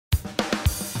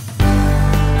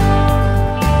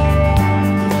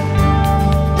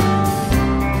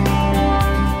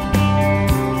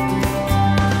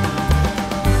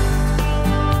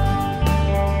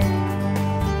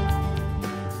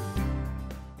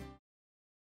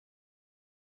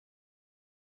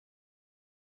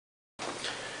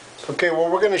Okay,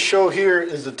 what we're going to show here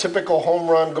is the typical home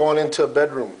run going into a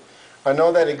bedroom. I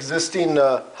know that existing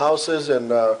houses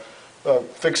and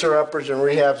fixer-uppers and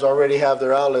rehabs already have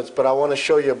their outlets, but I want to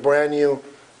show you a brand new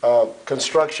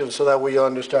construction so that way you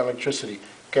understand electricity.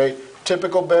 Okay,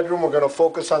 typical bedroom, we're going to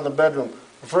focus on the bedroom.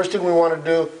 The first thing we want to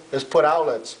do is put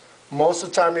outlets. Most of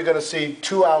the time you're going to see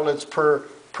 2 outlets per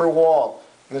wall.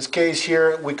 In this case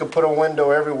here, we could put a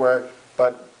window everywhere,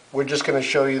 but we're just going to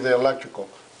show you the electrical.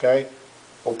 Okay,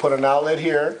 we'll put an outlet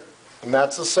here, and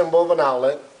that's the symbol of an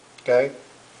outlet. Okay,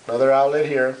 another outlet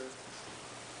here.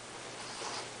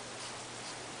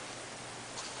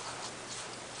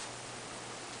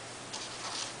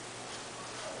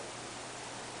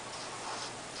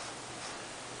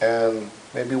 And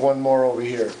maybe one more over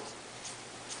here.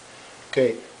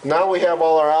 Okay, now we have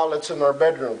all our outlets in our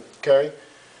bedroom. Okay,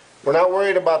 we're not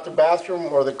worried about the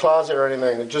bathroom or the closet or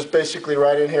anything. It's just basically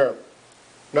right in here.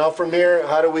 Now from here,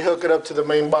 how do we hook it up to the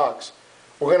main box?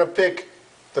 We're going to pick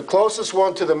the closest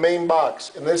one to the main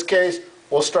box. In this case,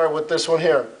 we'll start with this one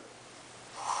here.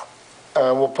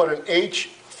 And we'll put an H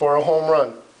for a home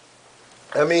run.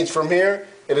 That means from here,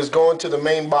 it is going to the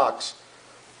main box.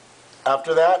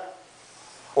 After that,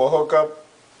 we'll hook up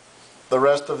the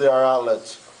rest of our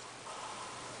outlets.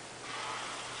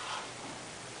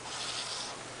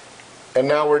 And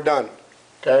now we're done.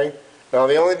 Okay? Now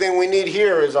the only thing we need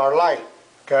here is our light.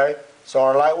 Okay? So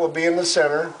our light will be in the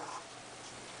center.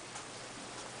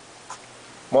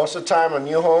 Most of the time on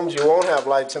new homes you won't have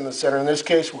lights in the center. In this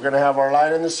case we're going to have our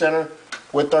light in the center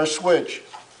with our switch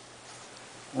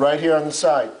right here on the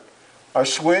side. Our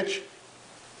switch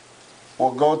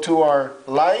will go to our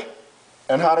light.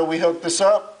 And how do we hook this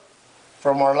up?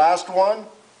 From our last one,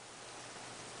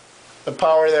 the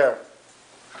power there.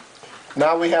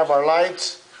 Now we have our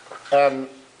lights and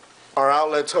our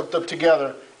outlets hooked up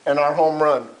together and our home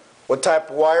run. What type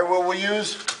of wire will we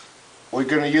use? We're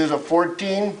going to use a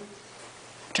 14-2.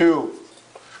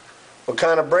 What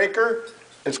kind of breaker?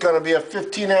 It's going to be a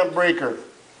 15 amp breaker.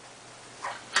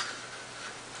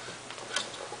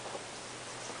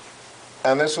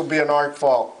 And this will be an arc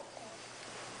fault.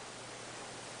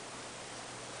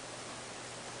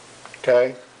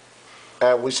 Okay,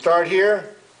 and we start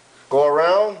here, go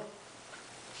around,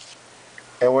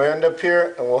 and we end up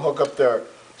here, and we'll hook up there.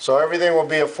 So everything will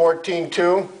be a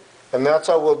 14-2, and that's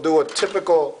how we'll do a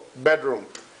typical bedroom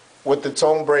with its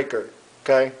own breaker.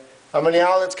 Okay, how many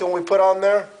outlets can we put on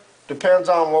there? Depends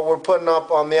on what we're putting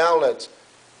up on the outlets.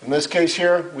 In this case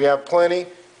here, we have plenty.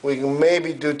 We can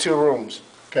maybe do 2 rooms.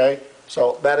 Okay,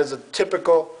 so that is a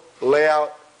typical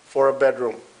layout for a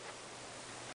bedroom.